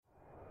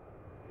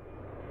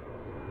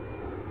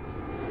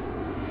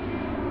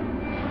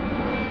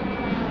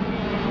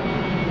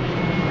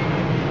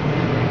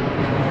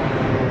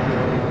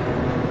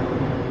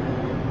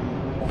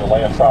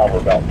land side, we're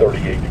about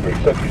 38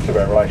 degrees. So you sit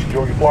back, relax,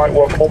 enjoy your flight.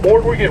 Welcome on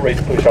board. We're getting ready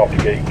to push off the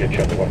gate and get you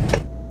underway.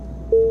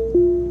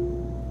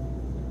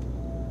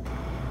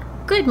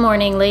 Good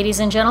morning, ladies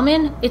and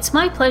gentlemen. It's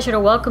my pleasure to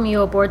welcome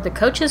you aboard the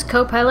Coach's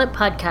Co-Pilot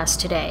podcast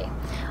today.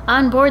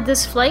 On board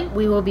this flight,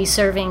 we will be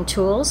serving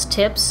tools,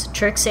 tips,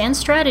 tricks, and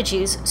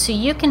strategies so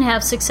you can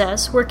have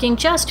success working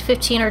just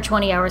 15 or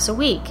 20 hours a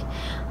week.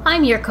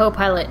 I'm your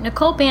co-pilot,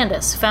 Nicole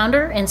Bandis,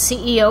 founder and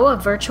CEO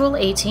of Virtual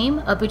A-Team,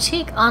 a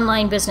boutique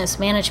online business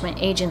management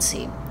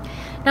agency.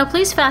 Now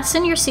please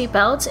fasten your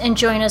seatbelts and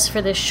join us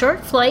for this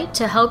short flight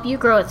to help you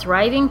grow a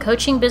thriving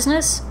coaching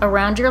business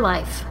around your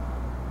life.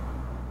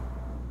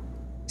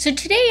 So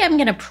today I'm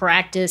going to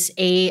practice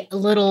a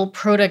little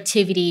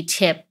productivity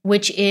tip,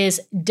 which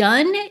is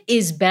done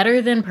is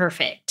better than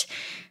perfect.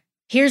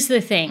 Here's the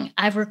thing.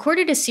 I've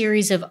recorded a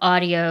series of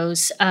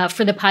audios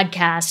for the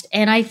podcast,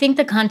 and I think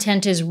the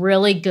content is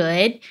really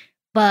good,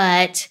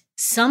 but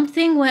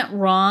something went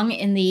wrong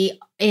in the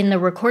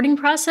recording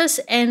process,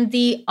 and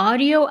the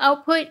audio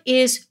output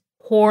is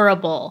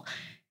horrible.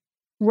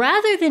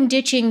 Rather than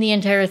ditching the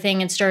entire thing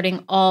and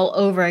starting all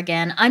over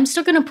again, I'm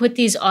still going to put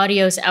these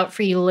audios out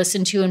for you to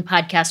listen to in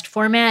podcast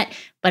format,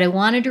 but I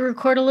wanted to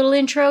record a little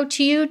intro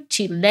to you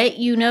to let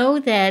you know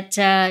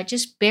that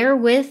just bear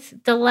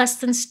with the less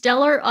than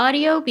stellar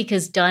audio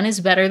because done is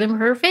better than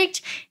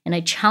perfect, and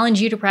I challenge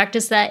you to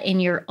practice that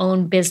in your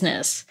own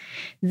business.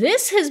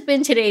 This has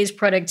been today's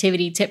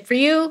productivity tip for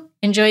you.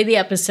 Enjoy the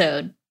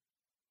episode.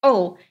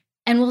 Oh,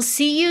 and we'll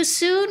see you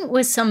soon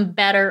with some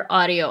better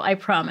audio, I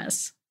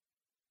promise.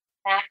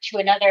 Back to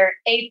another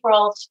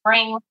April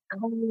spring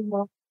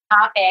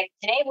topic.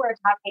 Today we're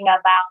talking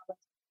about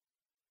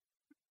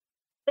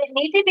that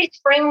need to be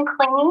spring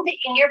cleaned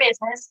in your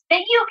business that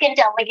you can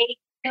delegate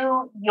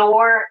to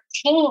your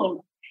team.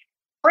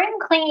 Spring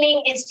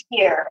cleaning is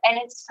here, and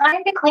it's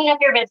time to clean up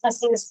your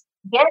businesses,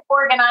 get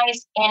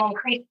organized, and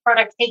increase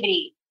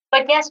productivity.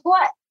 But guess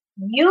what?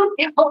 You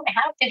don't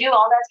have to do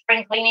all that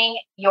spring cleaning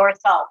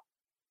yourself.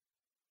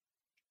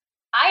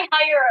 I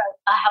hire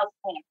a house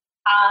cleaner.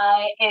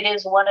 It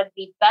is one of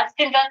the best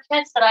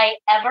investments that I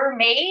ever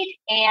made.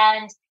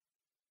 And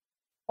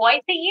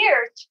twice a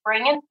year,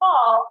 spring and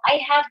fall, I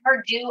have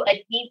her do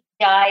a deep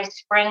dive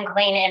spring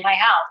clean in my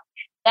house.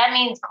 That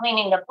means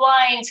cleaning the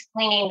blinds,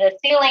 cleaning the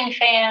ceiling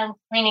fans,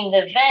 cleaning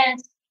the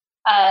vents,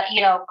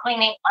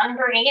 cleaning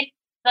underneath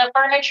the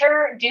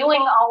furniture,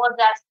 doing all of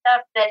that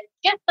stuff that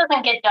just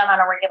doesn't get done on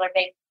a regular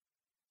basis.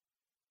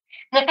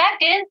 And the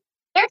fact is,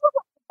 there's a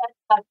lot of that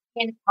stuff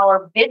in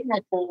our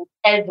businesses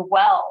as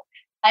well.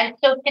 And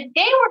so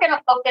today we're going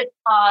to focus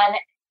on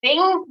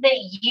things that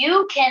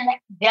you can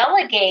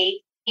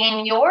delegate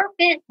in your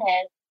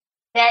business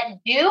that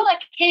do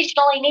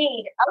occasionally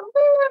need a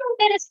little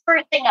bit of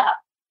sprucing up.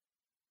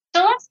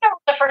 So let's start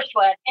with the first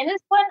one. And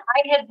this one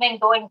I have been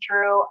going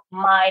through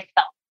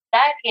myself.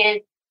 That is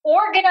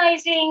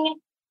organizing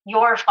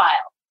your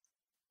files.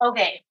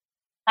 Okay.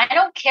 I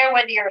don't care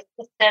whether your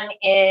system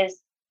is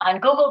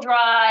on Google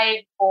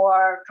Drive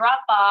or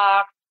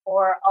Dropbox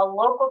or a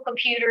local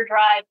computer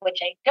drive, which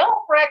I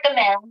don't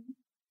recommend,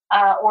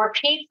 or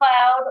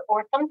P-Cloud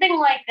or something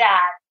like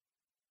that,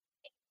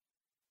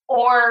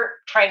 or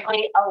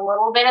frankly, a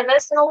little bit of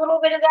this and a little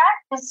bit of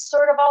that is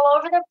sort of all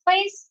over the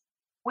place.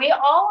 We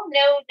all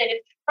know that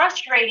it's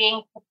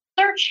frustrating to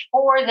search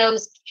for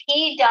those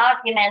key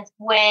documents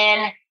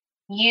when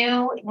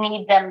you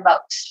need them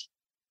most.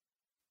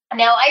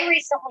 Now, I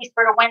recently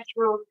sort of went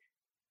through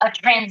a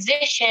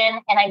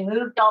transition and I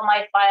moved all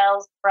my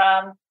files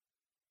from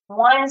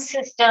one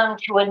system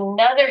to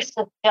another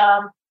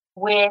system,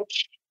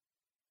 which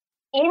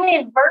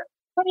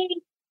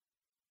inadvertently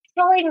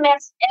really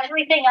messed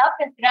everything up.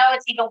 And now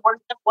it's even worse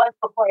than it was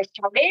before I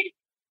started.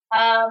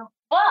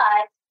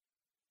 But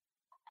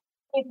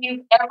if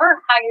you've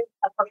ever hired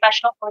a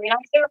professional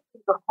organizer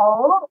for your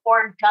home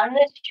or done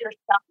this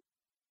yourself,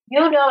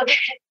 you know that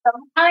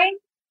sometimes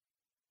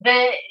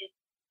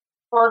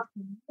well,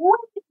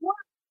 it's work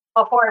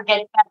before it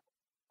gets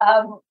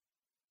better.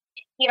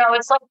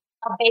 It's like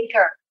a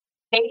baker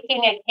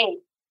baking a cake.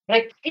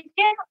 The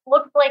kitchen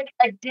looks like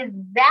a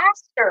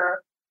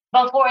disaster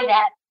before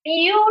that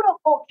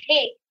beautiful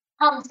cake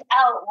comes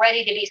out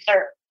ready to be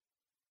served.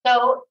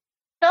 So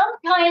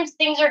sometimes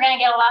things are going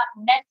to get a lot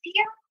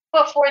messier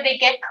before they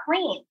get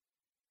clean.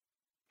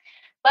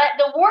 But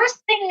the worst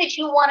thing that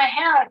you want to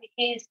have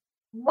is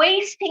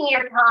wasting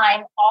your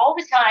time all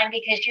the time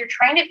because you're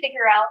trying to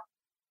figure out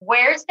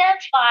where's that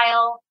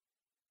file,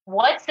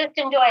 what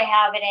system do I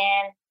have it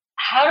in,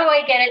 how do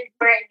I get it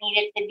where it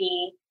needed to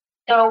be.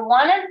 So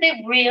one of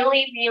the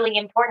really, really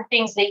important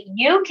things that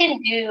you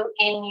can do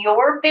in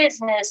your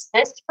business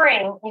this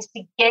spring is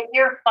to get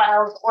your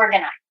files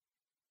organized.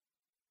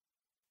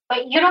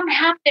 But you don't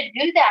have to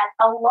do that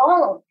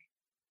alone.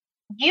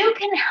 You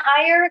can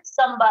hire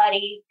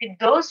somebody to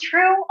go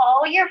through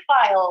all your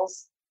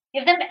files,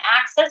 give them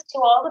access to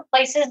all the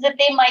places that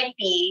they might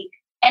be,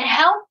 and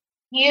help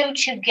you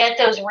to get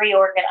those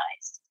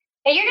reorganized.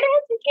 And you're going to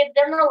have to give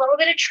them a little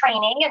bit of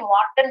training and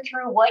walk them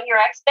through what your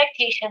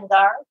expectations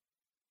are.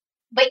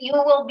 But you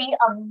will be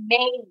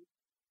amazed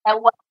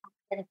at what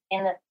happens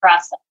in this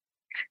process.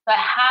 So I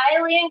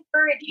highly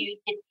encourage you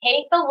to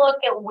take a look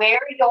at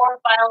where your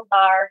files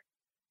are,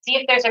 see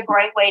if there's a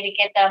great way to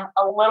get them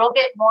a little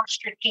bit more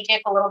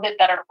strategic, a little bit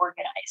better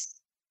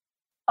organized.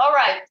 All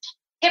right,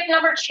 tip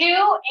number 2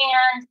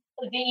 and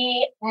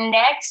the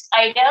next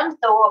item.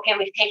 So, okay,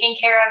 we've taken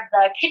care of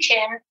the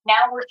kitchen.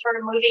 Now we're sort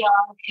of moving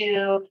on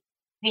to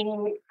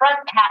the front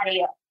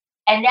patio,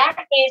 and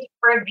that is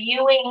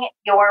reviewing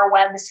your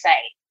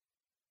website.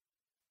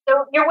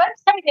 So your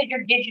website is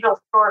your digital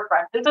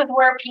storefront. This is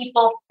where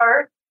people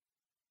first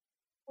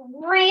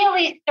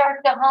really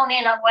start to hone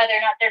in on whether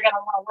or not they're going to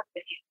want to work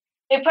with you.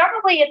 They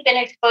probably have been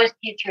exposed to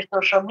you through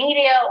social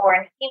media or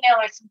an email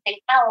or something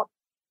else,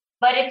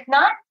 but it's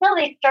not until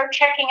they start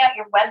checking out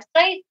your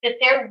website that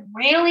they're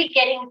really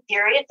getting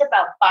serious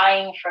about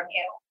buying from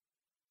you.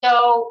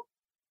 So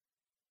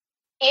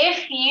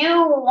if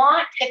you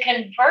want to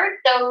convert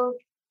those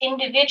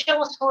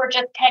individuals who are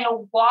just kind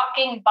of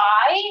walking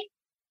by,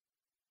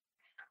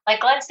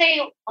 like let's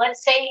say,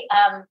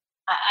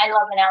 I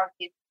love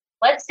analogies.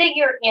 Let's say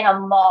you're in a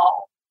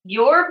mall.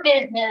 Your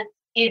business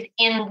is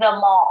in the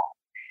mall.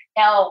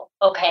 Now,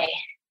 okay,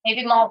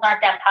 maybe malls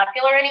aren't that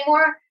popular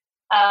anymore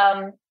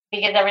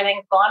because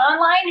everything's gone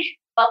online.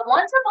 But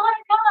once upon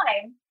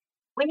a time,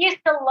 we used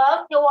to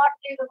love to walk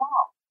through the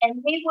mall,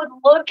 and we would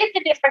look at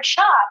the different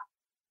shops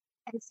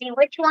and see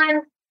which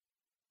ones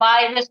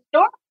by the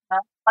store,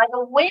 by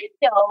the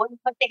window, and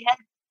what they had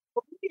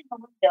in the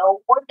window,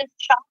 or the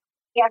shop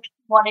we actually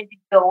wanted to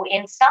go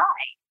inside.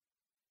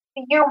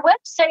 Your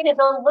website is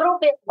a little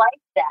bit like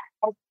that.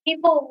 As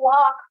people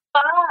walk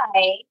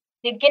by,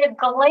 they get a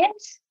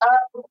glimpse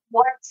of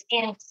what's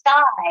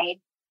inside,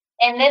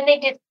 and then they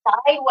decide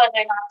whether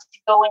or not to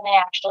go in and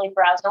actually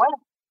browse around.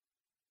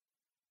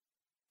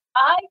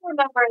 I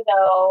remember,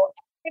 though,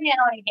 every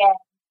now and again,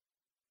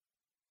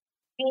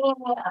 seeing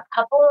a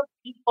couple of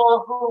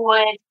people who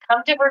would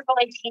come to Virtual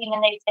 18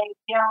 and they'd say,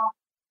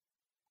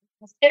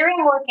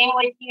 considering working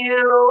with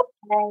you,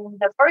 and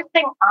the first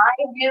thing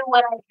I do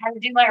when I kind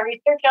of do my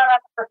research on a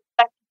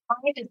prospective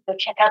client is go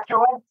check out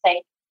your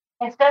website.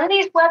 And some of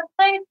these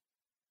websites,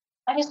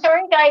 I'm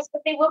sorry, guys,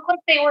 but they look like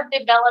they were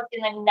developed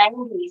in the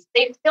 90s.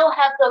 They still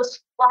have those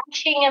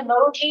flashing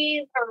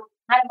emojis, or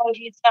not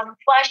emojis,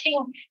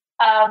 flashing,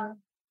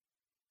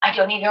 I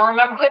don't even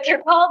remember what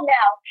they're called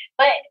now.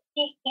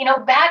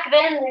 But, back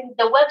then,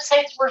 the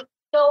websites were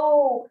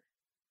so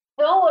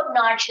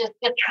obnoxious,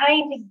 just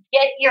trying to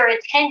get your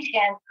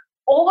attention,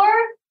 or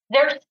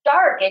they're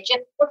stark. It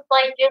just looks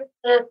like just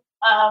this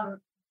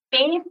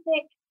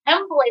basic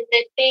template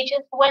that they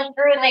just went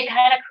through and they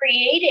kind of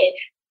created.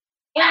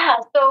 Yeah,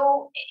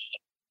 so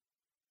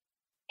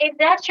if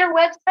that's your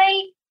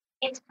website,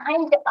 it's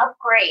time to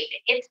upgrade.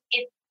 It's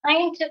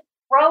time to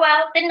throw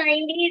out the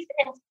 90s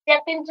and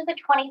step into the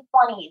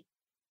 2020s.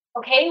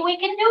 Okay, we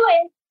can do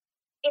it.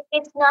 If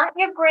it's not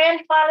your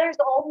grandfather's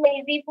old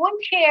lazy boy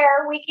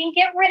chair, we can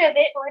get rid of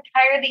it and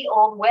retire the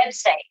old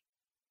website.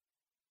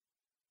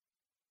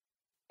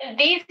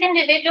 These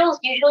individuals,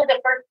 usually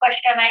the first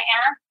question I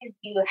ask is,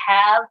 do you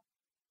have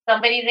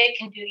somebody that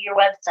can do your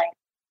website?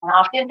 And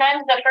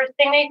oftentimes the first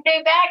thing they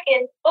say back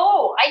is,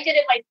 oh, I did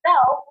it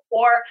myself,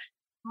 or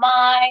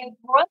my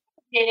brother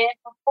did it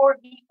before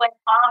he went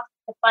off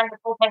to find a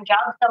full-time job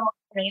somewhere,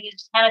 and he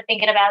was kind of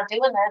thinking about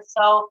doing this.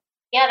 So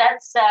yeah,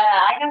 that's,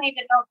 I don't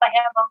even know if I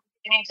have all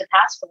the names and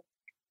passwords.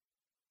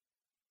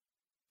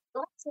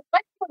 Let's go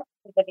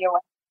with your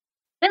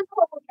website. This is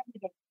what we're going to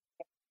do.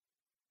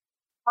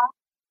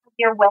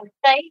 Your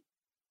website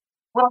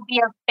will be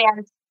a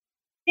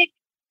fantastic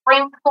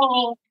spring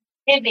cleaning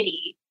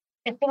activity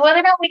to see whether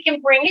or not we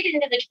can bring it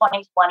into the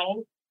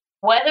 2020s,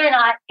 whether or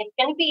not it's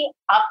going to be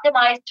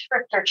optimized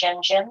for search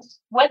engines,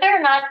 whether or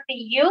not the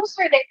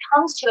user that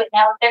comes to it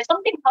now, there's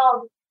something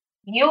called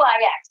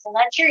UIX, and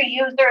that's your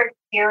user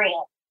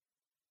experience.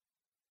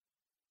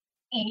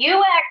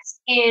 UX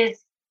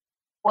is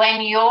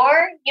when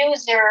your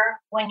user,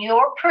 when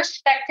your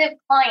prospective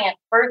client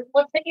first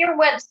looks at your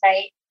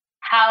website,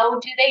 how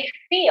do they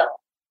feel?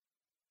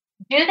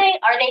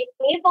 Are they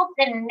able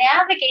to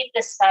navigate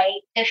the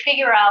site to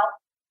figure out,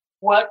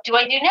 what do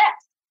I do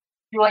next?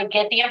 Do I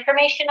get the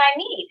information I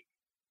need?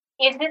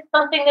 Is it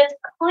something that's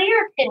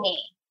clear to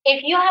me?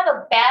 If you have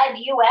a bad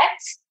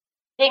UX,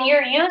 then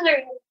your user,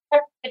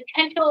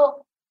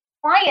 potential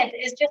client,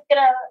 is just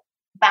going to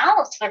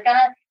bounce. They're going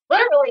to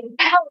literally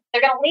bounce.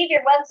 They're going to leave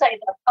your website.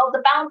 That's called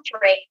the bounce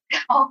rate.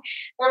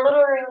 They're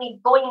literally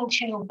going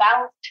to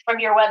bounce from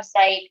your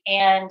website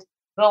and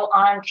go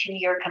on to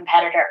your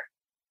competitor.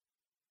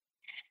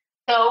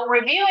 So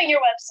reviewing your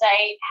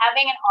website,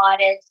 having an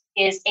audit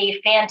is a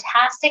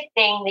fantastic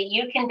thing that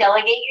you can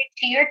delegate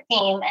to your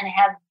team and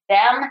have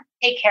them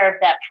take care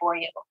of that for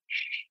you.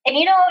 And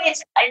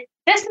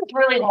this is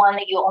really one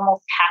that you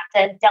almost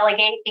have to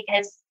delegate,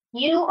 because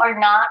you are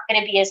not going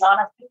to be as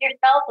honest with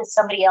yourself as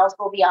somebody else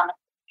will be honest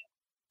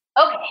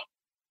with you. Okay,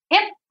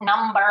 tip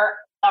number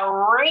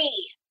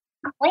 3,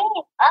 clean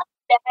up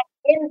that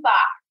inbox.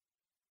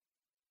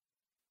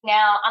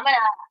 Now, I'm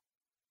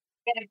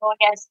gonna go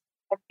against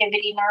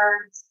productivity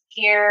nerds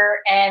here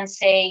and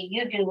say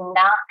you do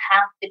not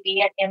have to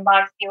be at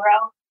inbox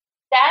zero.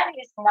 That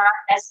is not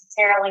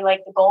necessarily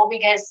like the goal,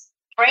 because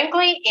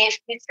frankly, if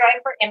you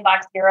strive for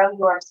inbox zero,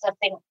 you are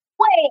obsessing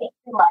way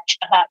too much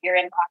about your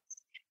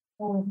inbox.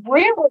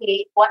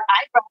 Really, what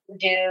I'd rather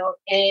do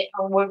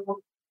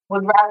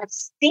would rather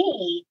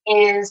see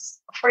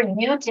is for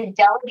you to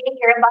delegate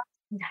your inbox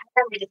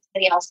entirely to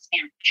somebody else to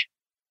manage.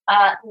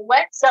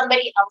 Let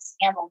somebody else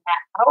handle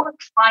that. Our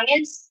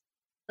clients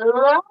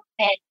love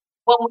it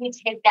when we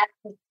take that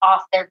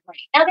off their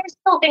plate. Now, there's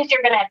still things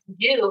you're going to have to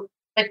do,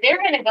 but they're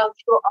going to go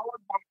through all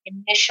of that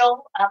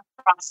initial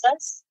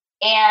process.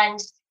 And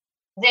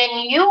then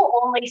you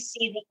only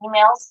see the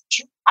emails that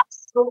you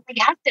absolutely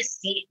have to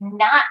see,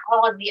 not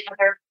all of the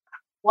other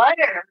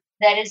clutter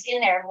that is in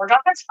there. And we're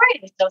talking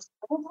spring, so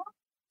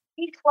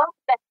we club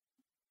that.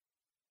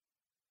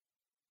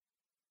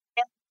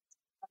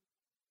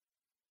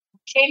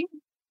 Things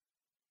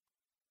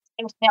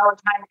all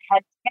the time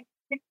had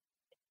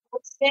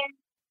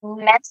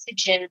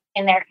messages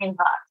in their inbox.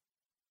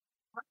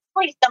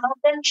 Honestly, some of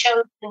them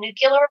chose the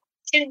nuclear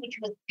option, which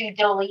was to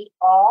delete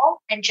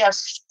all and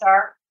just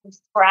start from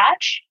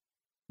scratch.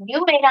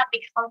 You may not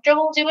be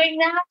comfortable doing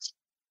that.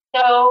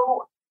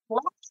 So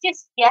let's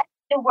just get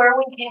to where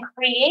we can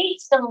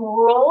create some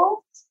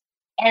rules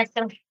and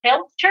some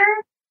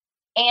filters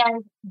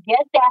and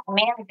get that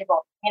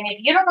manageable. And if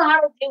you don't know how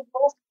to do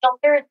rules and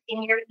filters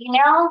in your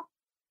email,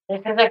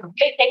 this is a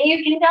great thing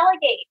you can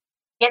delegate.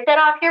 Get that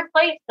off your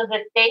plate so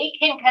that they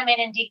can come in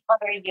and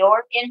declutter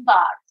your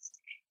inbox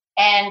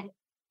and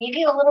give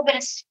you a little bit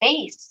of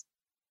space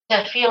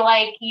to feel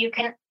like you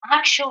can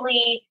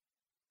actually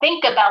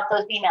think about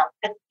those emails.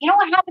 Because you know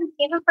what happens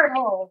even for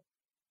me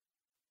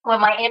when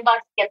my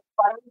inbox gets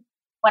flooded,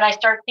 when I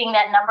start seeing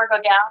that number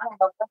go down and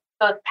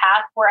goes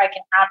past where I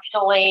can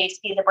actually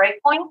see the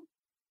breakpoint,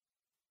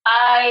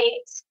 I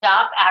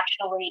stop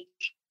actually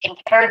taking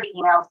care of the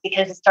emails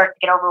because it starts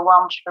to get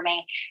overwhelmed for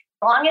me.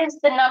 As long as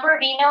the number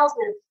of emails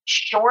is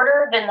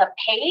shorter than the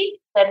page,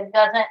 that it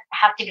doesn't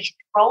have to be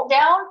scrolled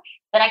down,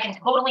 then I can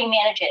totally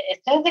manage it. As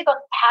soon as it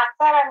goes past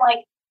that, I'm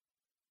like,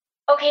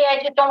 okay, I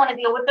just don't want to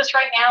deal with this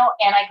right now,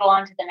 and I go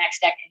on to the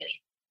next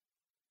activity.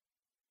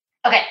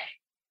 Okay.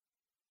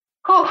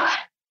 Whew.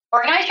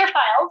 Organize your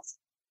files,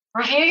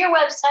 review your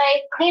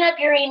website, clean up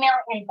your email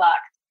inbox.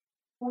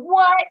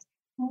 What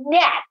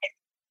next?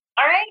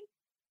 All right.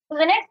 So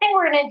the next thing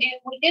we're going to do,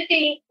 we did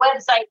the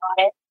website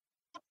audit.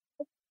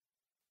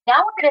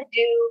 Now we're going to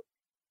do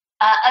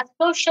a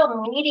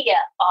social media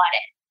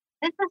audit.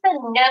 This is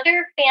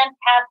another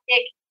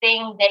fantastic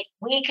thing that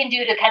we can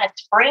do to kind of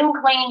spring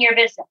clean your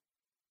business.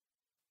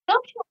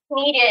 Social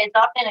media is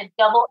often a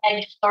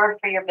double-edged sword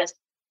for your business.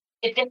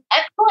 It's an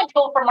excellent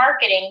tool for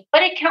marketing,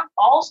 but it can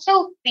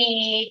also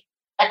be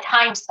a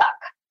time suck.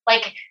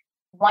 Like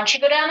once you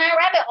go down that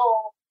rabbit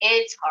hole,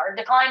 it's hard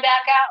to climb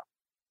back out.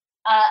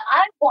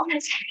 I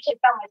once actually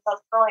found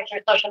myself scrolling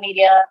through social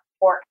media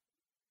for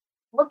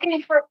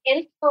looking for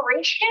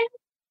inspiration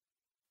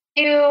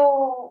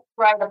to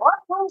write a blog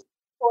post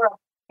or a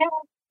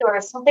post or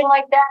something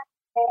like that.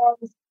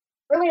 And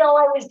really all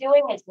I was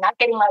doing is not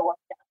getting my work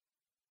done.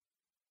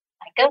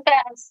 I go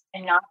fast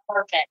and not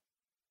perfect.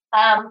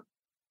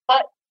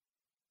 But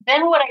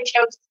then what I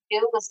chose to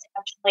do was to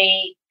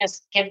actually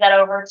just give that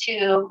over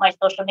to my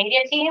social media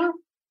team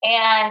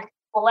and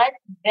let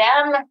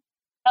them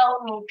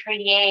help me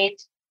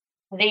create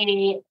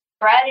the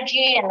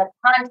strategy and the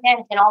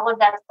content and all of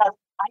that stuff.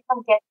 I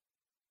don't get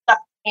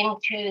sucked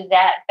into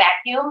that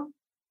vacuum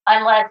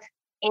unless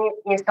it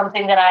is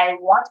something that I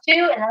want to,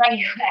 and then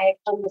I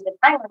actually use the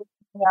timer to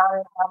be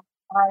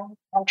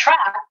on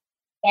track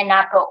and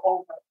not go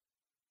over.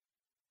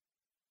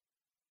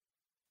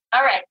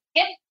 All right,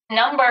 tip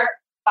number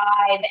 5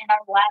 and our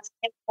last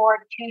tip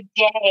for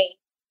today.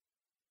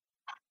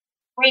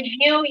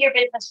 Review your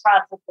business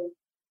processes.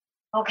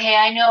 Okay,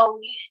 I know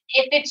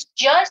if it's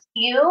just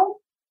you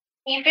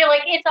feel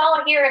like it's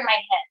all here in my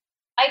head.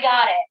 I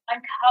got it.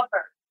 I'm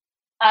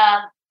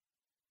covered.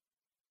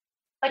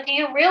 But do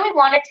you really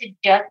want it to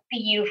just be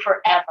you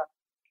forever?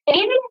 And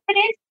even if it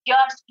is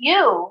just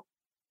you,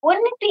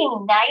 wouldn't it be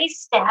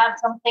nice to have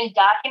something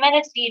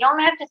documented so you don't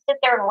have to sit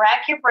there and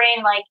rack your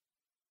brain like,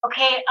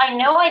 okay, I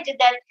know I did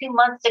that 2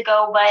 months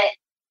ago, but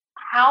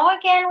how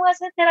again was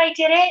it that I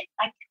did it?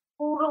 I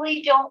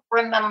totally don't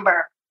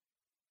remember.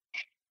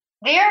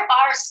 There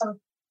are some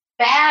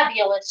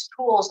fabulous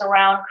tools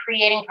around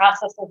creating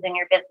processes in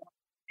your business.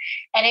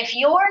 And if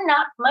you're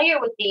not familiar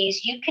with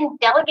these, you can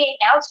delegate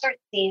and outsource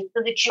these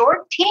so that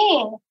your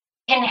team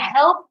can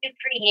help you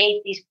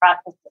create these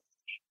processes.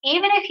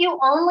 Even if you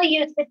only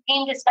use the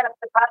team to set up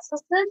the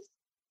processes,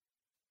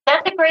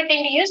 that's a great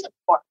thing to use it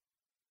for.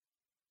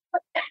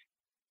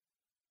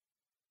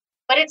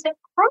 But it's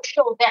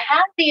crucial to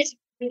have these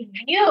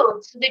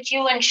reviewed so that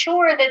you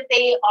ensure that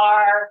they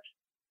are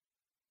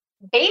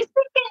basic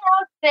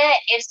enough that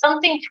if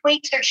something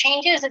tweaks or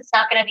changes, it's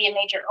not going to be a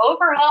major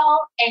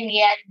overhaul, and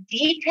yet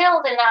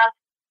detailed enough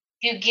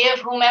to give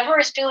whomever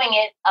is doing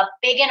it a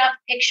big enough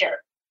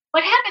picture.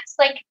 What happens,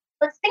 like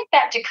let's think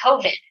back to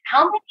COVID.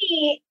 How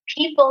many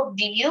people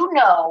do you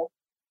know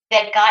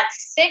that got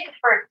sick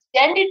for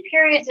extended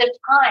periods of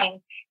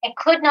time and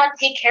could not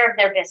take care of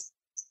their business?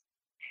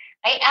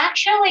 I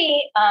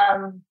actually,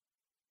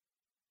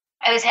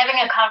 I was having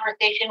a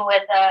conversation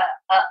with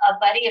a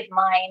buddy of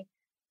mine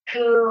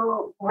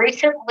who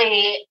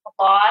recently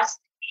lost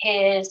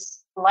his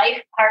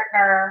life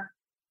partner,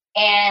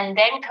 and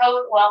then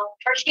COVID. Well,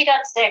 first she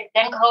got sick,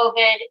 then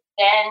COVID,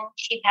 then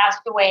she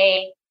passed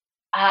away,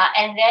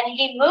 and then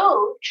he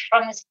moved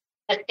from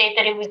the state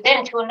that he was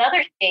in to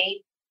another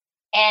state.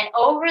 And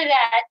over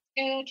that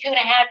 2.5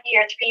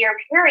 year, 3 year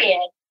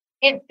period,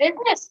 his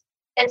business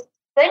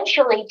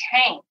essentially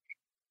tanked.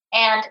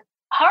 And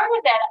part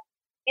of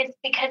that is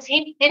because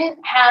he didn't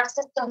have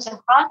systems and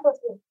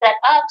processes set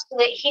up so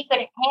that he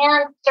could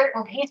hand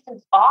certain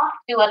pieces off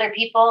to other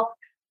people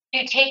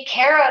to take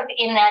care of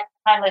in that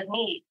time of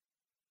need.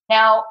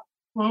 Now,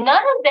 none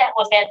of that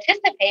was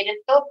anticipated.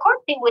 So, of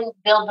course, he wouldn't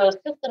build those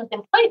systems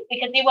in place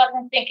because he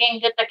wasn't thinking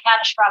that the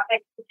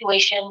catastrophic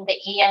situation that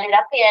he ended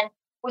up in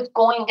was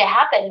going to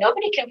happen.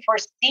 Nobody can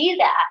foresee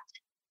that.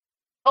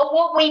 But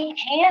what we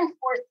can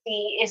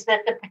foresee is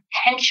that the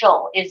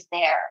potential is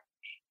there.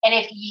 And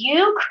if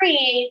you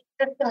create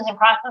systems and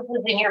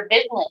processes in your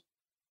business,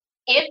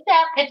 if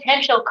that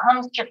potential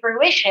comes to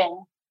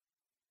fruition,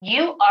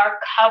 you are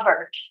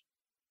covered.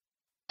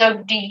 So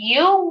do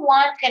you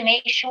want to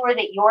make sure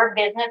that your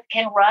business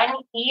can run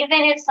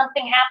even if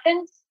something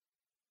happens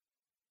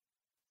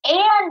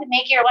and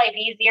make your life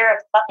easier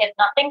if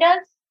nothing does?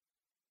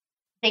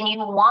 Then you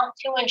want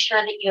to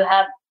ensure that you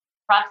have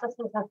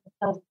processes and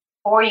systems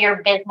for your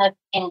business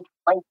in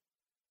place.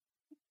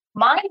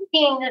 My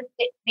team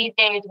these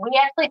days, we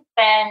actually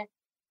spend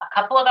a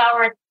couple of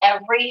hours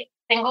every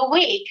single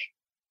week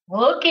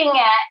looking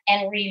at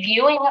and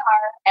reviewing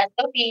our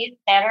SOPs,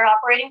 standard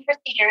operating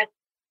procedures,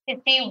 to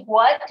see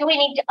what do we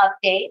need to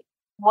update,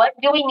 what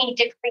do we need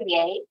to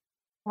create,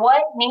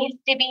 what needs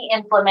to be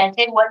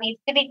implemented, what needs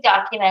to be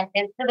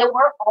documented, so that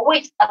we're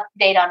always up to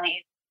date on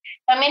these.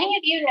 Now, many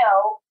of you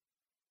know,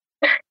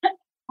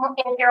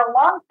 if you're a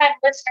long-time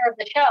listener of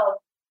the show,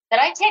 that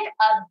I take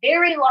a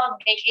very long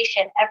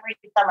vacation every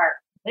summer.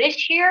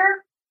 This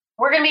year,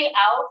 we're going to be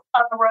out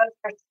on the road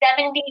for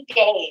 70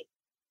 days.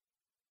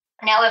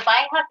 Now, if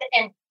I have to,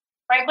 and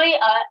frankly,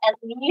 at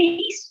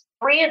least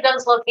 3 of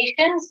those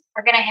locations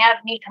are going to have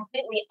me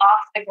completely off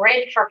the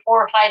grid for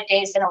 4 or 5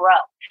 days in a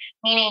row,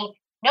 meaning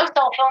no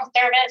cell phone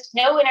service,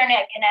 no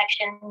internet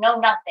connection, no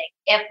nothing.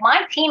 If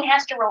my team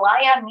has to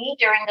rely on me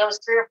during those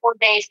 3 or 4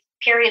 days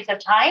periods of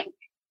time,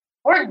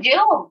 we're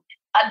doomed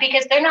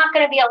because they're not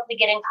going to be able to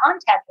get in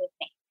contact with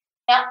me.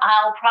 Now,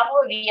 I'll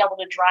probably be able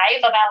to drive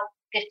about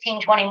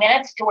 15, 20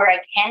 minutes to where I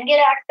can get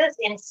access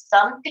in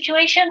some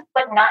situations,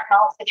 but not in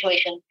all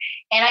situations.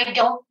 And I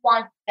don't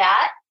want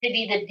that to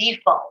be the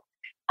default.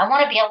 I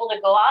want to be able to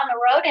go on the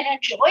road and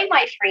enjoy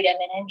my freedom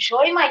and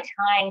enjoy my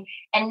time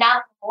and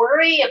not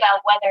worry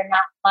about whether or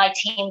not my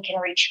team can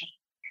reach me.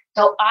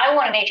 So I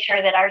want to make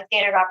sure that our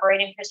standard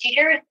operating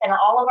procedures and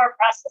all of our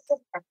processes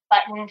are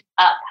buttoned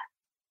up.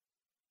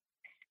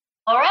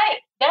 All right,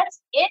 that's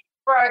it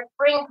for our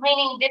spring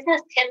cleaning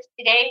business tips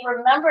today.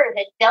 Remember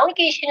that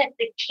delegation is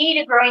the key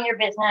to growing your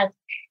business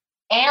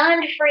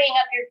and freeing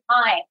up your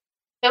time.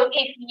 So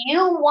if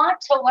you want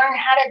to learn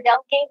how to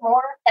delegate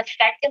more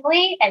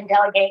effectively and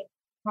delegate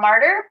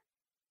smarter,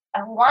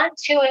 I want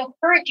to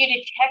encourage you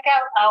to check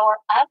out our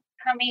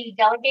upcoming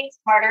Delegate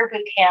Smarter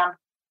Bootcamp,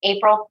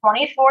 April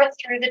 24th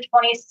through the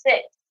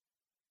 26th.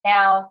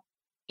 Now,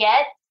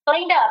 get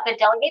signed up at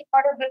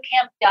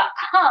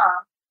delegatesmarterbootcamp.com.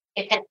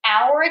 It's an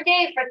hour a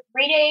day for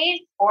 3 days,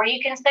 or you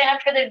can sign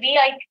up for the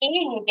VIP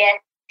and you get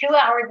 2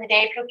 hours a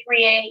day for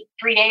 3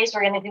 days.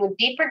 We're going to do a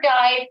deeper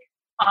dive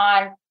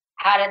on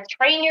how to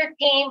train your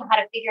team, how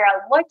to figure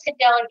out what to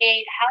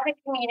delegate, how to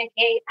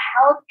communicate,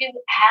 how to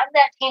have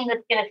that team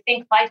that's going to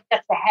think 5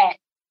 steps ahead.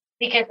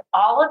 Because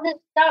all of this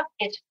stuff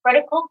is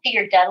critical to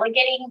your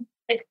delegating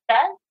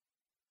success.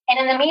 And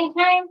in the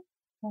meantime,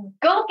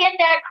 go get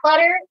that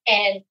clutter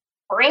and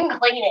spring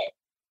clean it.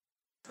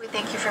 We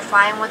thank you for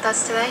flying with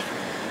us today.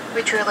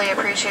 We truly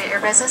appreciate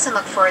your business and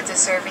look forward to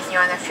serving you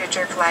on a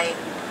future flight.